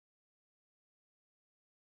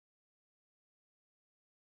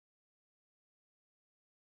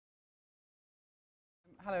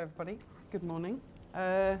Hello everybody, good morning.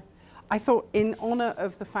 I thought in honour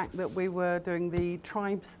of the fact that we were doing the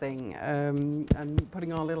tribes thing and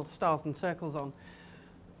putting our little stars and circles on,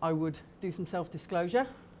 I would do some self-disclosure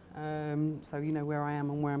so you know where I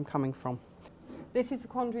am and where I'm coming from. This is the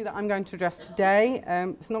quandary that I'm going to address today.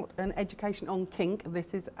 It's not an education on kink,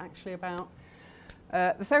 this is actually about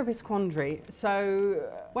the therapist's quandary. So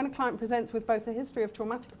when a client presents with both a history of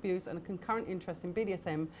traumatic abuse and a concurrent interest in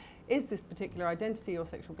BDSM, is this particular identity or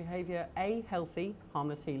sexual behaviour A, healthy,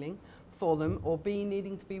 harmless healing for them, or B,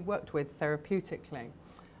 needing to be worked with therapeutically?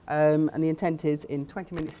 And the intent is in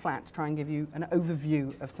 20 minutes flat to try and give you an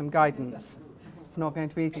overview of some guidance. It's not going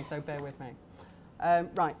to be easy, so bear with me.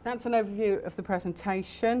 Right, that's an overview of the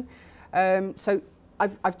presentation. So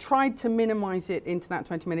I've tried to minimise it into that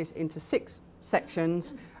 20 minutes into 6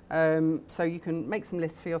 sections, so you can make some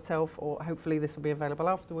lists for yourself, or hopefully this will be available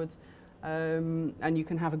afterwards, and you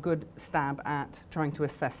can have a good stab at trying to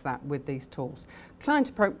assess that with these tools. Client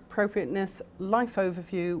appropriateness, life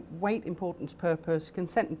overview, weight, importance, purpose,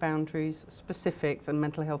 consent and boundaries, specifics, and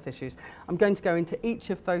mental health issues. I'm going to go into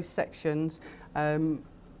each of those sections,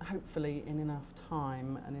 hopefully in enough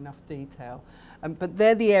time and enough detail. But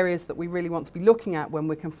they're the areas that we really want to be looking at when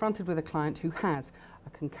we're confronted with a client who has a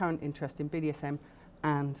concurrent interest in BDSM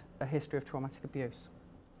and a history of traumatic abuse.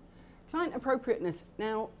 Client appropriateness.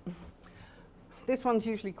 Now, this one's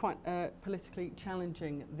usually quite politically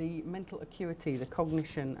challenging. The mental acuity, the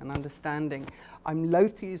cognition and understanding. I'm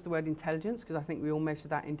loath to use the word intelligence because I think we all measure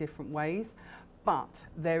that in different ways. But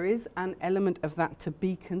there is an element of that to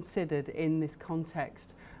be considered in this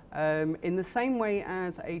context. In the same way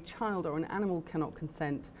as a child or an animal cannot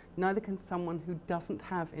consent, neither can someone who doesn't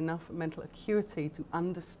have enough mental acuity to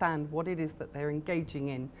understand what it is that they're engaging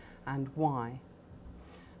in and why.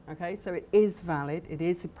 Okay, so it is valid, it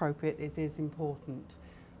is appropriate, it is important,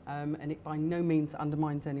 and it by no means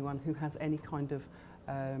undermines anyone who has any kind of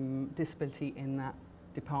disability in that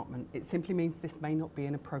department. It simply means this may not be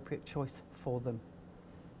an appropriate choice for them.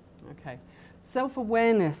 Okay,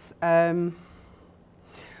 self-awareness.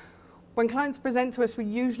 When clients present to us, we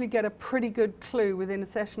usually get a pretty good clue within a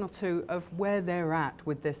session or two of where they're at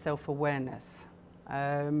with their self-awareness.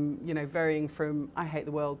 You know, varying from, I hate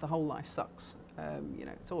the world, the whole life sucks. You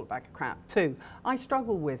know, it's all a bag of crap, to, I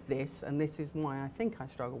struggle with this, and this is why I think I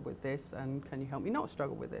struggle with this, and can you help me not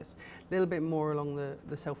struggle with this? A little bit more along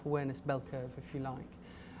the self-awareness bell curve, if you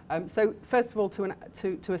like. So first of all,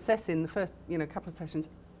 to assess in the first couple of sessions,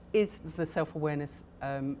 is the self-awareness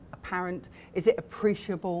apparent? Is it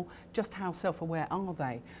appreciable? Just how self-aware are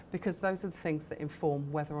they? Because those are the things that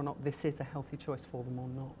inform whether or not this is a healthy choice for them or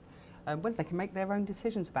not. Whether they can make their own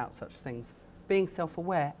decisions about such things. Being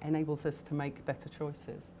self-aware enables us to make better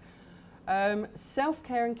choices.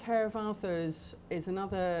 Self-care and care of others is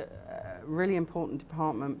another really important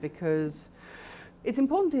department, because it's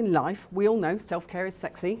important in life. We all know self-care is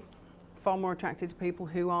sexy. Far more attracted to people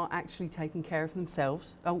who are actually taking care of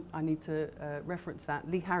themselves. Oh, I need to reference that.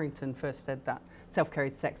 Lee Harrington first said that self-care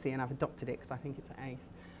is sexy, and I've adopted it because I think it's an ace.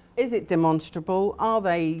 Is it demonstrable? Are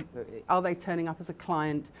they turning up as a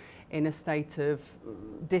client in a state of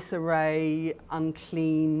disarray,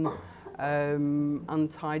 unclean,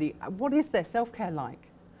 untidy? What is their self-care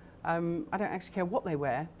like? I don't actually care what they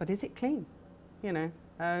wear, but is it clean? You know,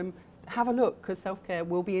 have a look, because self-care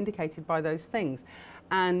will be indicated by those things,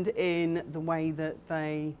 and in the way that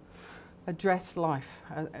they address life.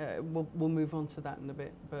 We'll move on to that in a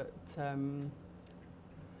bit, but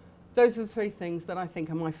those are the 3 things that I think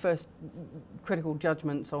are my first critical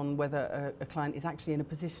judgments on whether a client is actually in a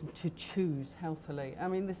position to choose healthily. I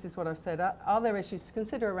mean, this is what I've said. Are there issues to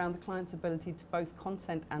consider around the client's ability to both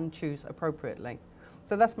consent and choose appropriately?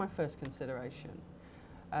 So that's my first consideration.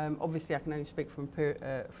 Obviously, I can only speak from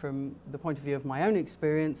the point of view of my own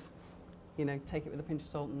experience. You know, take it with a pinch of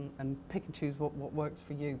salt and pick and choose what works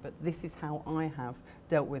for you. But this is how I have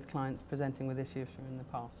dealt with clients presenting with issues in the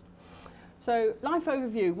past. So, life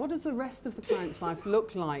overview. What does the rest of the client's life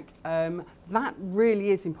look like? That really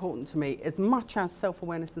is important to me, as much as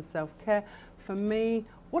self-awareness and self-care. For me,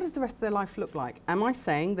 what does the rest of their life look like? Am I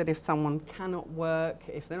saying that if someone cannot work,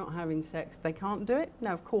 if they're not having sex, they can't do it?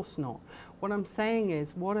 No, of course not. What I'm saying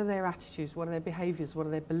is, what are their attitudes, what are their behaviours, what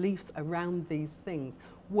are their beliefs around these things?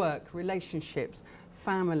 Work, relationships,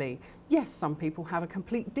 family. Yes, some people have a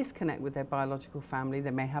complete disconnect with their biological family.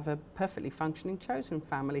 They may have a perfectly functioning chosen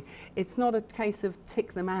family. It's not a case of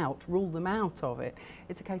tick them out, rule them out of it.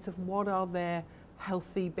 It's a case of what are their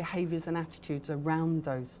healthy behaviours and attitudes around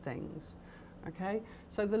those things. Okay,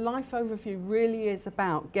 so the life overview really is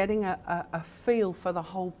about getting a feel for the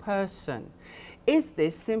whole person. Is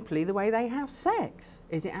this simply the way they have sex?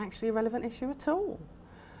 Is it actually a relevant issue at all?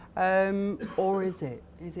 Or is it?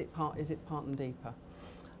 Is it part and deeper?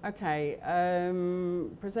 Okay,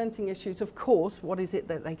 presenting issues, of course, what is it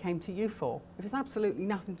that they came to you for? If it's absolutely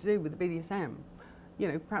nothing to do with the BDSM, you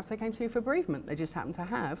know, perhaps they came to you for bereavement. They just happen to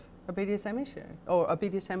have a BDSM issue or a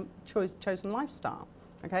BDSM chosen lifestyle.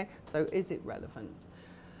 Okay, so is it relevant?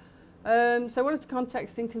 So what is the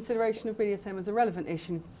context in consideration of BDSM as a relevant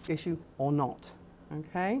issue or not?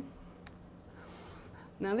 Okay.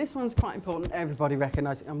 Now this one's quite important. Everybody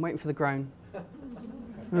recognises it. I'm waiting for the groan.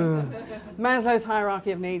 Maslow's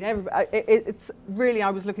hierarchy of need. It's really, I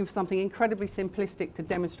was looking for something incredibly simplistic to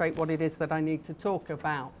demonstrate what it is that I need to talk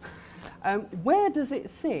about. Where does it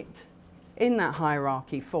sit in that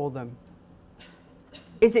hierarchy for them?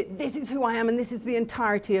 Is it, this is who I am and this is the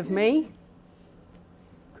entirety of me?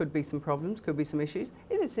 Could be some problems, could be some issues.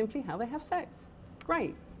 Is it simply how they have sex?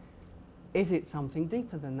 Great. Is it something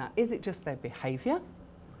deeper than that? Is it just their behaviour?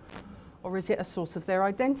 Or is it a source of their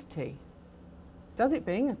identity? Does it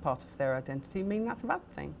being a part of their identity mean that's a bad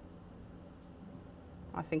thing?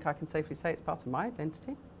 I think I can safely say it's part of my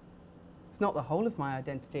identity. It's not the whole of my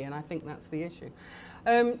identity, and I think that's the issue.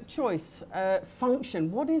 Choice,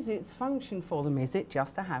 function. What is its function for them? Is it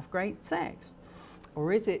just to have great sex?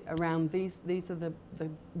 Or is it around these are the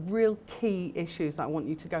real key issues that I want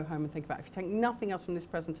you to go home and think about. If you take nothing else from this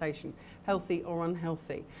presentation, healthy or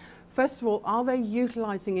unhealthy. First of all, are they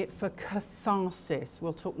utilising it for catharsis?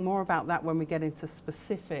 We'll talk more about that when we get into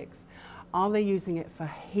specifics. Are they using it for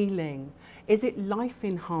healing? Is it life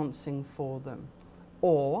enhancing for them?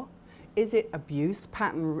 Or is it abuse,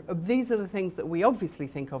 pattern? These are the things that we obviously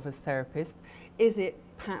think of as therapists. Is it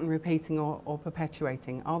pattern repeating or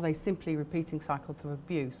perpetuating? Are they simply repeating cycles of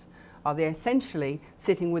abuse? Are they essentially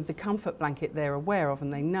sitting with the comfort blanket they're aware of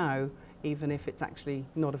and they know, even if it's actually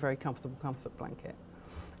not a very comfortable comfort blanket?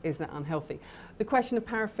 Is that unhealthy? The question of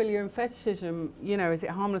paraphilia and fetishism, you know, is it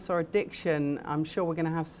harmless or addiction? I'm sure we're going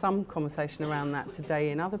to have some conversation around that today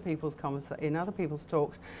in other people's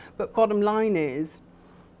talks. But bottom line is,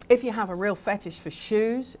 if you have a real fetish for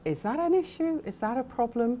shoes, is that an issue? Is that a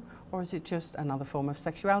problem? Or is it just another form of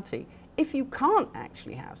sexuality? If you can't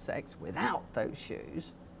actually have sex without those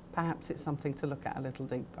shoes, perhaps it's something to look at a little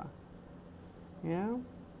deeper. Yeah?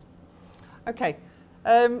 Okay.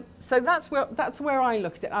 So that's where I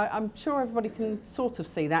looked at it. I'm sure everybody can sort of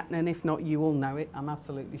see that, and if not, you all know it, I'm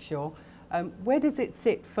absolutely sure. Where does it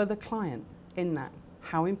sit for the client in that?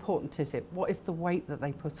 How important is it? What is the weight that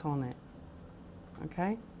they put on it?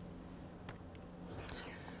 Okay?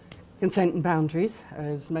 Consent and boundaries,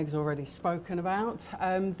 as Meg's already spoken about.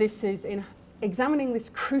 This is in examining this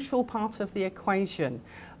crucial part of the equation.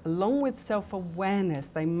 Along with self-awareness,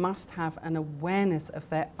 they must have an awareness of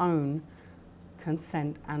their own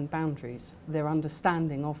consent and boundaries, their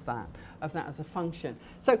understanding of that as a function.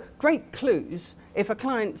 So great clues. If a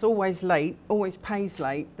client's always late, always pays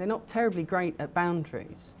late, they're not terribly great at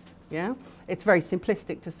boundaries. Yeah, it's very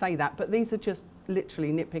simplistic to say that, but these are just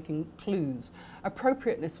literally nitpicking clues.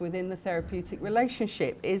 Appropriateness within the therapeutic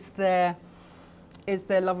relationship. Is their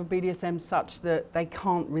love of BDSM such that they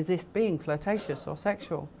can't resist being flirtatious or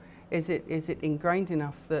sexual? Is it ingrained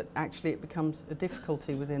enough that actually it becomes a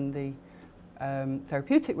difficulty within the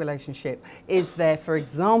therapeutic relationship? Is there, for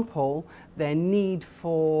example, their need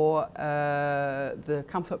for the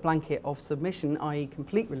comfort blanket of submission, i.e.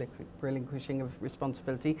 complete relinquishing of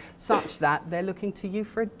responsibility, such that they're looking to you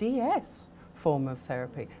for a DS form of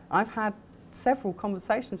therapy? I've had several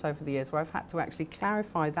conversations over the years where I've had to actually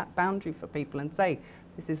clarify that boundary for people and say,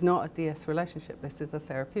 this is not a DS relationship, this is a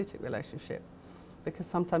therapeutic relationship, because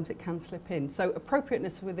sometimes it can slip in. So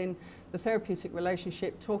appropriateness within the therapeutic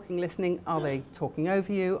relationship, talking, listening. Are they talking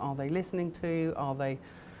over you? Are they listening to you? Are they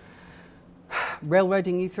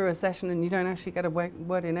railroading you through a session and you don't actually get a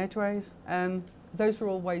word in edgeways? Those are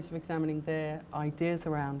all ways of examining their ideas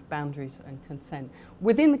around boundaries and consent.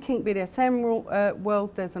 Within the Kink BDSM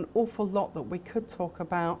world, there's an awful lot that we could talk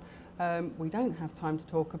about. We don't have time to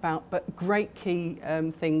talk about, but great key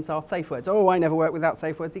things are safe words. Oh, I never work without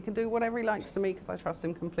safe words. He can do whatever he likes to me because I trust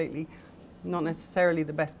him completely. Not necessarily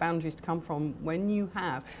the best boundaries to come from when you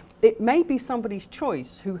have. It may be somebody's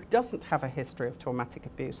choice who doesn't have a history of traumatic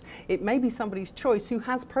abuse. It may be somebody's choice who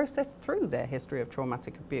has processed through their history of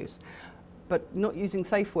traumatic abuse. But not using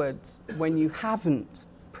safe words when you haven't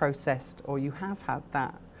processed or you have had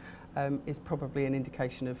that is probably an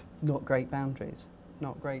indication of not great boundaries,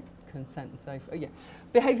 not great consent and safe. Yeah,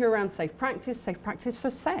 behaviour around safe practice for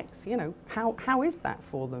sex. You know, how is that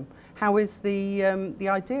for them? How is the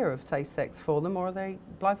idea of safe sex for them, or are they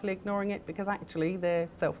blithely ignoring it because actually their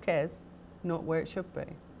self-care's not where it should be?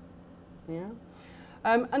 Yeah.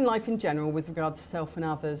 And life in general with regard to self and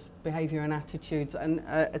others, behaviour and attitudes. And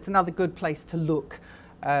it's another good place to look.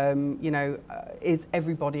 Is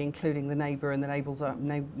everybody, including the neighbour and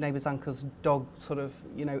the neighbour's uncle's dog, sort of,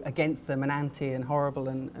 against them and anti and horrible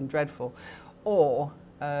and dreadful? Or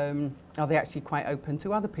are they actually quite open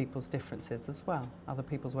to other people's differences as well, other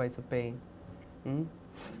people's ways of being?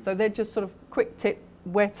 So they're just sort of quick tip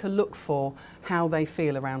where to look for how they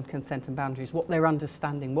feel around consent and boundaries, what their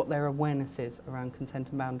understanding, what their awareness is around consent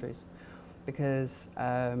and boundaries. Because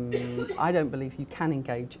I don't believe you can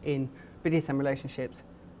engage in BDSM relationships,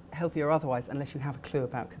 healthy or otherwise, unless you have a clue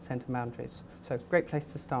about consent and boundaries. So great place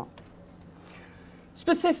to start.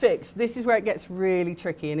 Specifics, this is where it gets really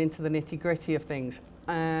tricky and into the nitty-gritty of things.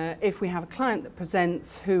 If we have a client that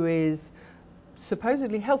presents who is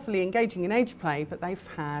supposedly healthily engaging in age play, but they've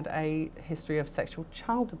had a history of sexual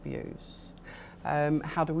child abuse,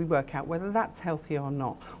 how do we work out whether that's healthy or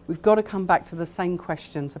not? We've got to come back to the same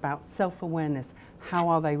questions about self-awareness. How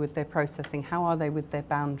are they with their processing? How are they with their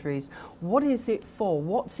boundaries? What is it for?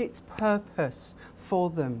 What's its purpose for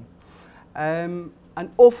them? An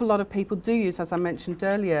awful lot of people do use, as I mentioned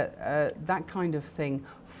earlier, that kind of thing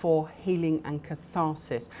for healing and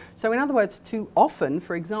catharsis. So in other words, too often,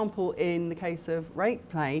 for example, in the case of rape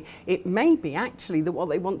play, it may be actually that what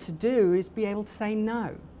they want to do is be able to say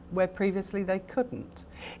no, where previously they couldn't.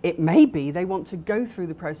 It may be they want to go through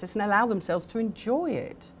the process and allow themselves to enjoy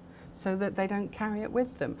it so that they don't carry it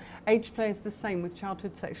with them. Age play is the same with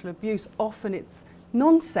childhood sexual abuse. Often it's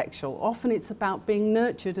non-sexual. Often it's about being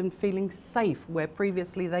nurtured and feeling safe where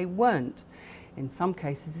previously they weren't. In some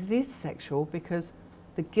cases it is sexual because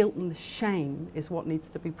the guilt and the shame is what needs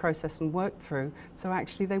to be processed and worked through. So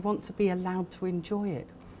actually they want to be allowed to enjoy it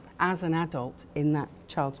as an adult in that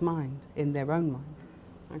child's mind, in their own mind.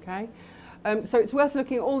 Okay? So it's worth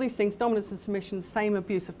looking at all these things, dominance and submission, same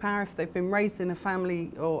abuse of power. If they've been raised in a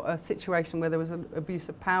family or a situation where there was an abuse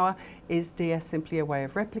of power, is DS simply a way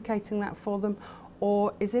of replicating that for them?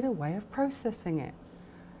 Or is it a way of processing it?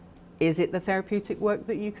 Is it the therapeutic work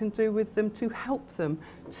that you can do with them to help them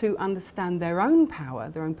to understand their own power,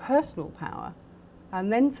 their own personal power,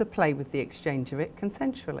 and then to play with the exchange of it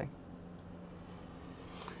consensually?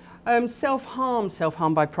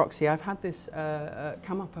 Self-harm by proxy. I've had this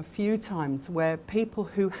come up a few times where people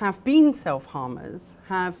who have been self-harmers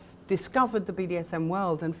have discovered the BDSM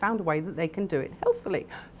world and found a way that they can do it healthily.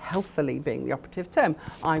 Healthily being the operative term.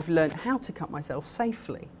 I've learned how to cut myself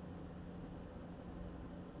safely.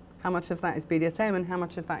 How much of that is BDSM and how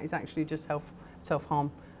much of that is actually just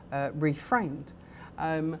self-harm reframed?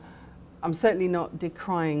 I'm certainly not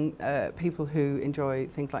decrying people who enjoy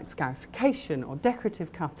things like scarification or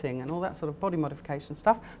decorative cutting and all that sort of body modification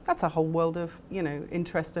stuff. That's a whole world of,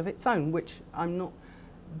 interest of its own, which I'm not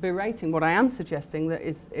berating. What I am suggesting that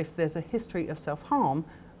is if there's a history of self-harm,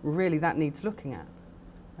 really that needs looking at.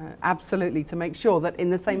 Absolutely, to make sure that in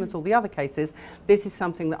the same as all the other cases, this is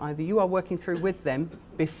something that either you are working through with them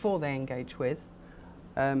before they engage with.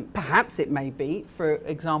 Perhaps it may be, for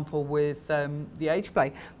example, with the age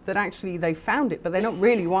play, that actually they found it, but they're not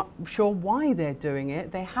really sure why they're doing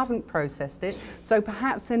it. They haven't processed it. So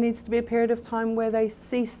perhaps there needs to be a period of time where they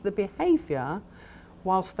cease the behaviour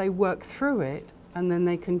whilst they work through it, and then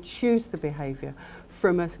they can choose the behaviour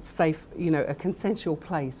from a safe, a consensual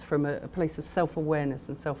place, from a place of self-awareness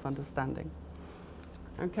and self-understanding.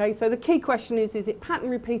 Okay, so the key question is it pattern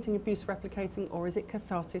repeating, abuse replicating, or is it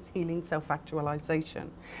cathartic, healing,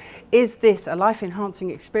 self-actualization? Is this a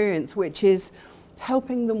life-enhancing experience which is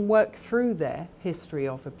helping them work through their history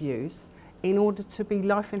of abuse in order to be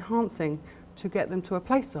life-enhancing, to get them to a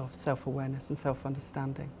place of self-awareness and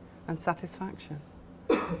self-understanding and satisfaction?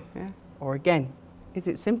 Yeah? Or again, is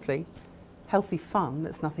it simply healthy fun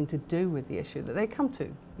that's nothing to do with the issue that they come to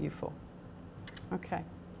you for? Okay.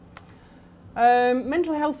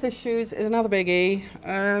 Mental health issues is another biggie.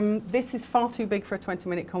 This is far too big for a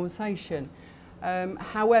 20-minute conversation.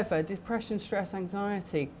 However, depression, stress,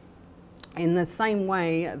 anxiety, in the same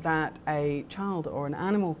way that a child or an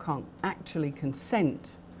animal can't actually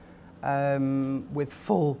consent with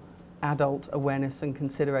full adult awareness and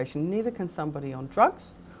consideration, neither can somebody on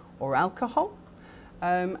drugs or alcohol,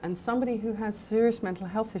 and somebody who has serious mental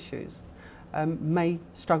health issues may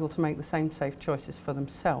struggle to make the same safe choices for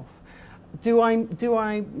themselves. Do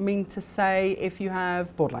I mean to say if you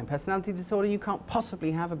have borderline personality disorder you can't possibly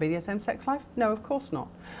have a BDSM sex life? No, of course not.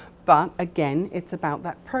 But again, it's about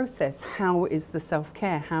that process. How is the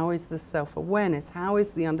self-care? How is the self-awareness? How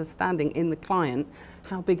is the understanding in the client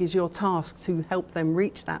how big is your task to help them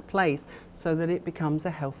reach that place so that it becomes a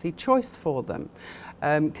healthy choice for them.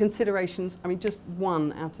 Considerations, I mean, just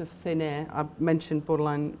one out of thin air, I mentioned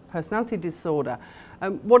borderline personality disorder.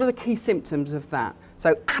 What are the key symptoms of that?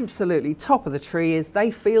 So absolutely top of the tree is they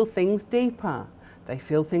feel things deeper. They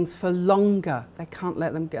feel things for longer. They can't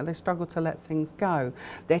let them go. They struggle to let things go.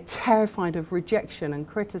 They're terrified of rejection and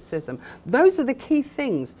criticism. Those are the key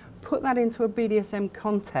things. Put that into a BDSM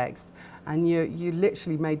context and you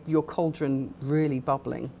literally made your cauldron really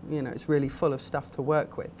bubbling. You know, it's really full of stuff to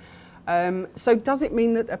work with. So does it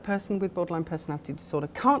mean that a person with borderline personality disorder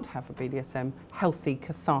can't have a BDSM healthy,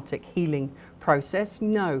 cathartic healing process?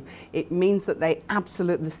 No. It means that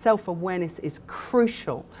the self-awareness is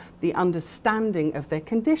crucial. The understanding of their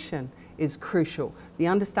condition is crucial. The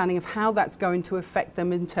understanding of how that's going to affect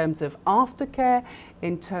them in terms of aftercare,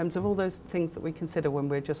 in terms of all those things that we consider when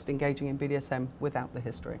we're just engaging in BDSM without the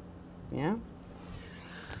history. Yeah?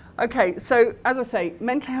 Okay, so as I say,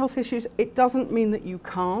 mental health issues, it doesn't mean that you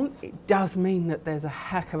can't. It does mean that there's a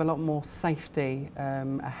heck of a lot more safety,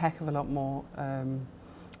 a heck of a lot more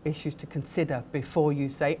issues to consider before you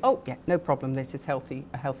say, oh yeah, no problem, this is a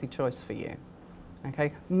healthy choice for you.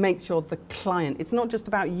 Okay, make sure the client, it's not just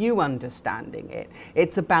about you understanding it,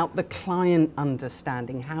 it's about the client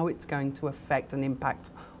understanding how it's going to affect and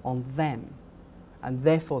impact on them. And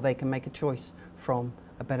therefore they can make a choice from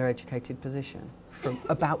a better educated position,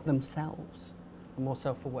 about themselves, and more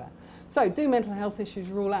self-aware. So, do mental health issues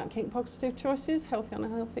rule out kink positive choices? Healthy,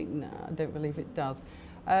 unhealthy? No, I don't believe it does.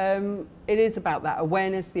 It is about that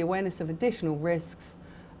awareness, the awareness of additional risks.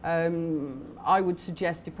 I would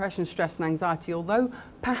suggest depression, stress and anxiety, although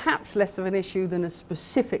perhaps less of an issue than a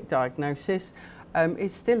specific diagnosis,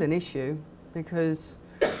 is still an issue because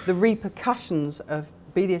the repercussions of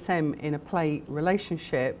BDSM in a play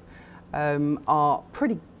relationship are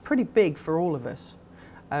pretty big for all of us.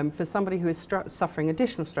 For somebody who is suffering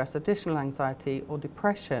additional stress, additional anxiety or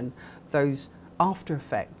depression, those after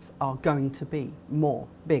effects are going to be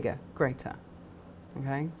bigger, greater.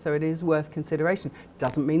 Okay, so it is worth consideration.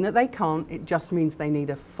 Doesn't mean that they can't, it just means they need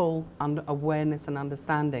a full awareness and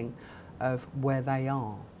understanding of where they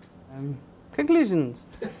are. Conclusions,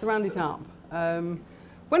 to round it up.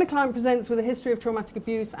 When a client presents with a history of traumatic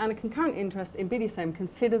abuse and a concurrent interest in BDSM,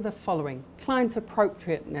 consider the following. Client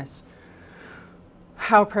appropriateness.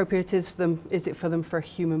 How appropriate is it for them for a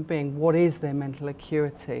human being? What is their mental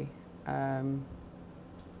acuity?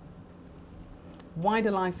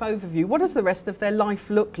 Wider life overview. What does the rest of their life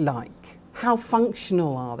look like? How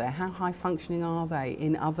functional are they? How high functioning are they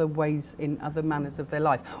in other ways, in other manners of their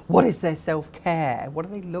life? What is their self-care? What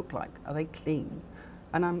do they look like? Are they clean?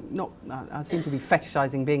 And I seem to be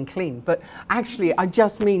fetishizing being clean, but actually I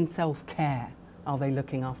just mean self-care. Are they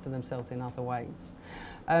looking after themselves in other ways?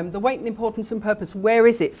 The weight and importance and purpose, where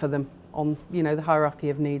is it for them on, you know, the hierarchy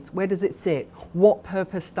of needs? Where does it sit? What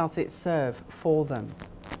purpose does it serve for them?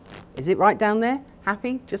 Is it right down there,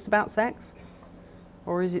 happy, just about sex?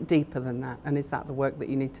 Or is it deeper than that? And is that the work that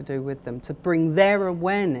you need to do with them to bring their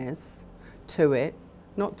awareness to it,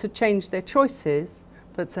 not to change their choices,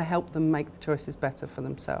 but to help them make the choices better for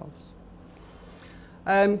themselves.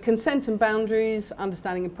 Consent and boundaries,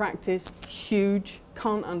 understanding and practice, huge,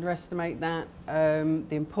 can't underestimate that.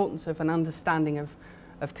 The importance of an understanding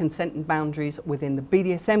of consent and boundaries within the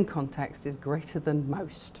BDSM context is greater than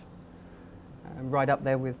most. Right up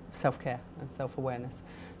there with self-care and self-awareness.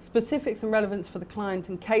 Specifics and relevance for the client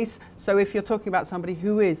in case, so if you're talking about somebody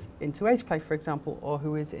who is into age play, for example, or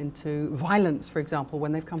who is into violence, for example,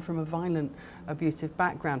 when they've come from a violent, abusive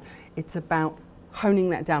background, it's about honing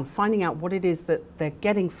that down, finding out what it is that they're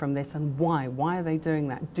getting from this and why. Why are they doing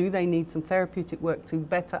that? Do they need some therapeutic work to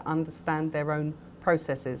better understand their own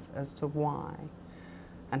processes as to why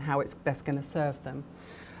and how it's best going to serve them?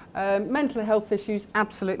 Mental health issues,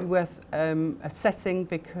 absolutely worth assessing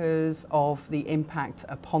because of the impact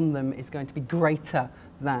upon them is going to be greater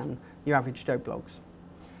than your average Joe blogs.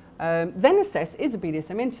 Then assess, is a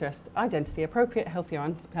BDSM interest identity appropriate, healthy or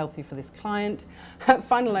unhealthy for this client?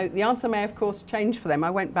 Final note, the answer may of course change for them. I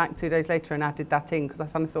went back 2 days later and added that in because I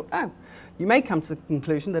suddenly thought, oh, you may come to the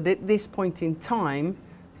conclusion that at this point in time,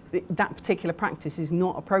 that particular practice is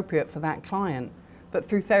not appropriate for that client. But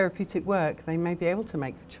through therapeutic work, they may be able to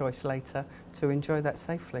make the choice later to enjoy that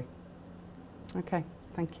safely. Okay,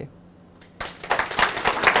 thank you.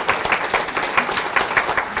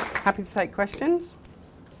 Happy to take questions.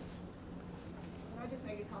 Can I just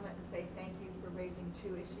make a comment and say thank you for raising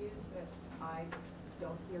 2 issues that I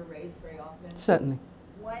don't hear raised very often? Certainly.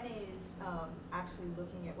 One is actually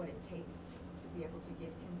looking at what it takes to be able to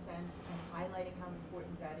give consent and highlighting how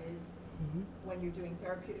important that is when you're doing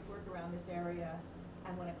therapeutic work around this area.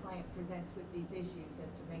 and when a client presents with these issues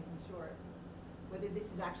as to making sure whether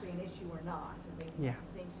this is actually an issue or not, and making a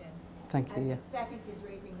distinction. Thank you. And the second is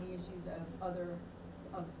raising the issues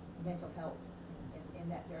of mental health in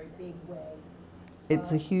that very big way.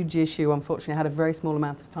 It's a huge issue. Unfortunately, I had a very small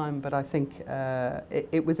amount of time, but I think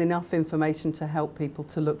it was enough information to help people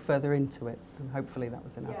to look further into it, and hopefully that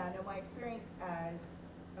was enough. Yeah, no, my experience as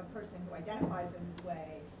a person who identifies in this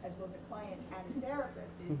way, as both a client and a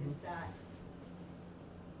therapist, is that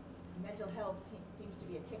mental health seems to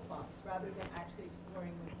be a tick box rather than actually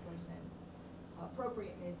exploring with the person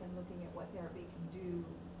appropriateness and looking at what therapy can do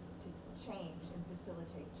to change and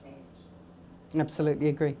facilitate change. Absolutely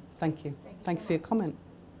agree. Thank you. Thank you for your comment.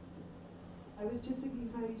 I was just thinking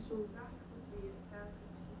how you saw RAC would be as a therapist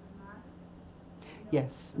to the man.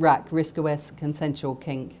 Yes, RAC, risk-aware consensual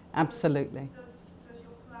kink. Absolutely. Does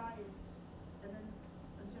your client, and then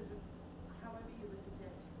in terms of however you look at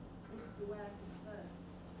it, risk-aware first,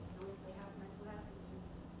 or if they have mental health issues,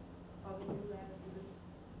 are they aware of the risk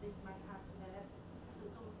this might have to them? So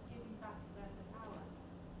it's almost giving back to them the power.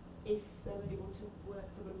 If they're able to work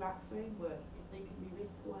from a RAC framework, if they can be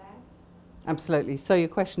risk-aware. Absolutely. So your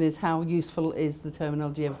question is, how useful is the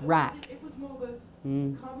terminology of RAC? It was more of a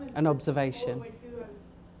comment. An observation. All the way through.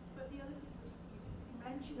 But the other thing was you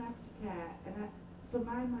mentioned aftercare, and for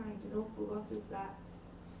my mind, an awful lot of that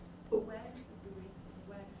awareness of the risk and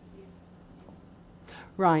awareness of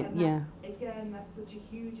the Right, and yeah. Again, that's such a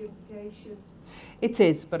huge implication. It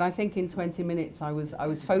is, but I think in 20 minutes I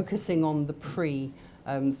was focusing on the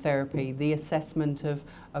therapy, the assessment of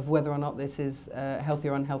whether or not this is healthy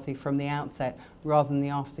or unhealthy from the outset, rather than the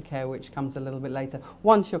aftercare, which comes a little bit later.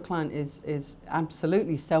 Once your client is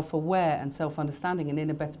absolutely self-aware and self-understanding and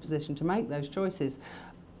in a better position to make those choices,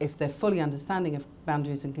 if they're fully understanding of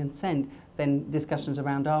boundaries and consent, then discussions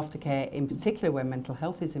around aftercare, in particular where mental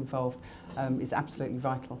health is involved, is absolutely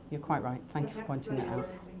vital. You're quite right. Thank you for pointing that out.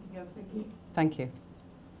 Thank you.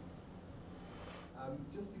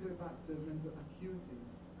 Just to go back to mental acuity,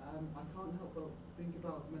 I can't help but think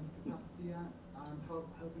about the Mental Capacity Act and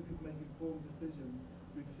helping people make informed decisions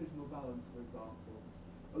through decisional balance, for example.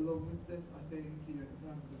 Along with this, I think, in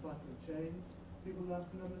terms of the cycle of change, people learn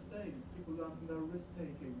from their mistakes, people learn from their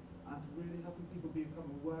risk-taking, and it's really helping people become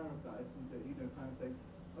aware of that, isn't it? Kind of saying,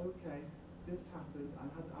 okay, this happened and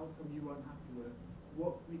had an outcome you weren't happy with.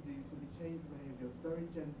 What we do to really change the behaviour very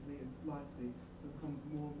gently and slightly, so it becomes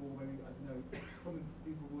more and more, maybe, I don't know, something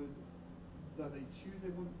people would, that they choose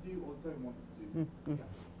they want to do or don't want to do.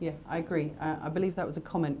 Yeah, I agree. I believe that was a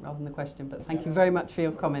comment rather than a question, but thank you very much for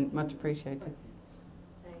your comment. Much appreciated.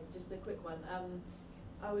 Hey, just a quick one.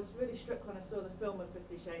 I was really struck when I saw the film of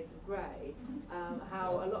 50 Shades of Grey,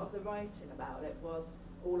 how a lot of the writing about it was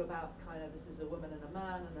all about kind of this is a woman and a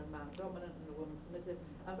man dominant and a woman submissive,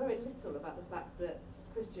 and very little about the fact that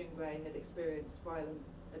Christian Grey had experienced violent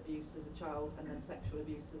abuse as a child and then sexual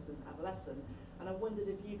abuse as an adolescent. And I wondered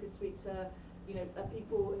if you could speak to, are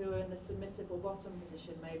people who are in the submissive or bottom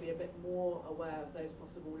position maybe a bit more aware of those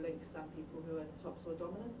possible links than people who are tops or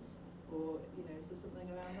dominants? Or, is there something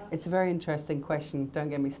around that? It's a very interesting question. Don't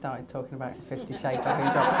get me started talking about 50 Shades. I've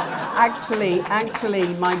enjoyed.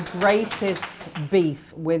 Actually, my greatest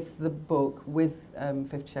beef with the book, with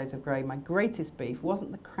 50 Shades of Grey, my greatest beef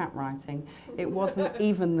wasn't the crap writing. It wasn't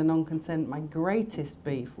even the non-consent. My greatest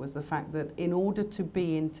beef was the fact that in order to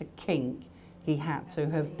be into kink, he had to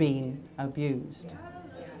have been abused.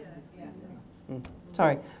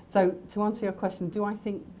 Sorry. So to answer your question,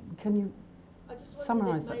 can you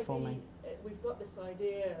summarise that for me? We've got this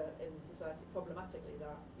idea in society problematically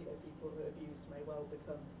that people who are abused may well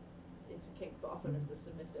become into kink, but often as the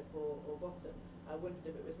submissive or bottom. I wondered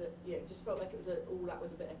if it was it just felt like it was all that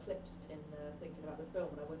was a bit eclipsed in thinking about the film,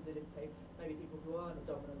 and I wondered if maybe people who are in a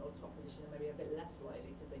dominant or top position are maybe a bit less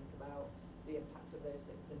likely to think about the impact of those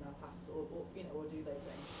things in their past, or do they think?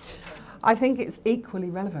 I think it's equally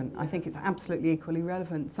relevant. I think it's absolutely equally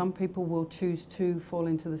relevant. Some people will choose to fall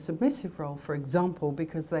into the submissive role, for example,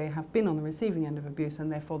 because they have been on the receiving end of abuse,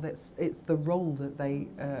 and therefore it's the role that they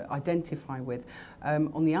identify with.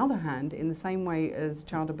 On the other hand, in the same way as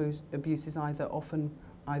child abuse is either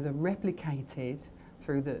replicated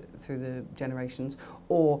through the generations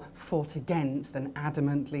or fought against and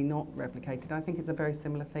adamantly not replicated. I think it's a very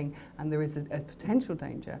similar thing, and there is a potential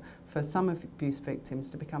danger for some abuse victims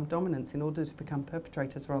to become dominants in order to become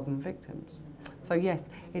perpetrators rather than victims. So yes,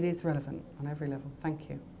 it is relevant on every level. Thank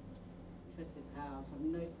you. Interested how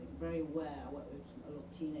I'm noticing, very aware, I work with a lot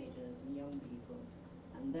of teenagers and young people,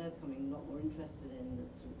 and they're becoming a lot more interested in the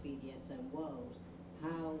sort of BDSM world.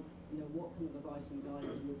 How, what kind of advice and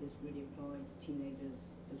guidance would this really apply to teenagers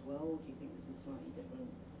as well? Do you think this is slightly different?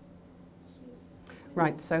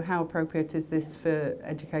 Right, so how appropriate is this for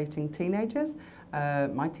educating teenagers?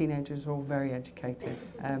 My teenagers are all very educated.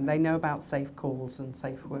 They know about safe calls and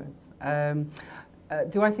safe words.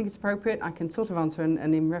 Do I think it's appropriate? I can sort of answer,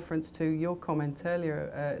 and in reference to your comment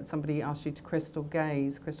earlier, somebody asked you to crystal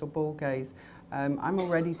ball gaze. I'm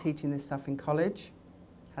already teaching this stuff in college.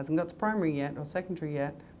 Hasn't got to primary yet or secondary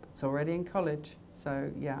yet, but it's already in college. So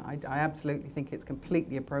yeah, I absolutely think it's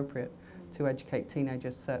completely appropriate to educate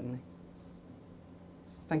teenagers, certainly.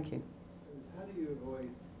 Thank you. How do you avoid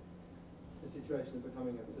the situation of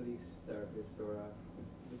becoming a police therapist or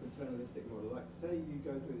the paternalistic model? Like, say you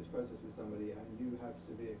go through this process with somebody and you have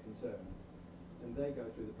severe concerns, and they go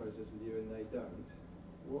through the process with you and they don't.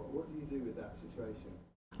 What do you do with that situation?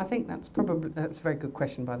 I think that's a very good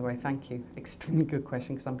question, by the way. Thank you. Extremely good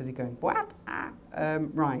question, because I'm busy going, what?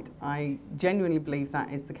 Right. I genuinely believe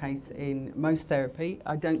that is the case in most therapy.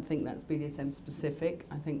 I don't think that's BDSM specific.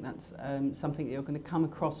 I think that's something that you're going to come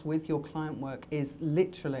across with your client work is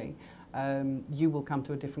literally you will come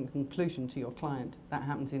to a different conclusion to your client. That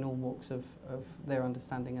happens in all walks of their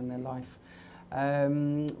understanding and their life.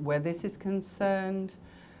 Where this is concerned,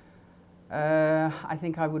 I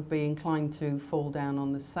think I would be inclined to fall down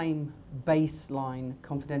on the same baseline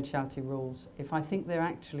confidentiality rules. If I think they're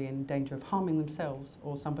actually in danger of harming themselves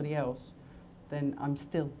or somebody else, then I'm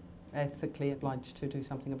still ethically obliged to do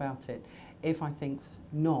something about it. If I think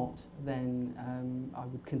not, then I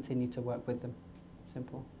would continue to work with them.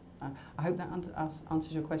 Simple. I hope that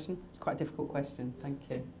answers your question. It's quite a difficult question. Thank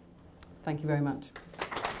you. Thank you very much.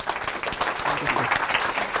 Thank you.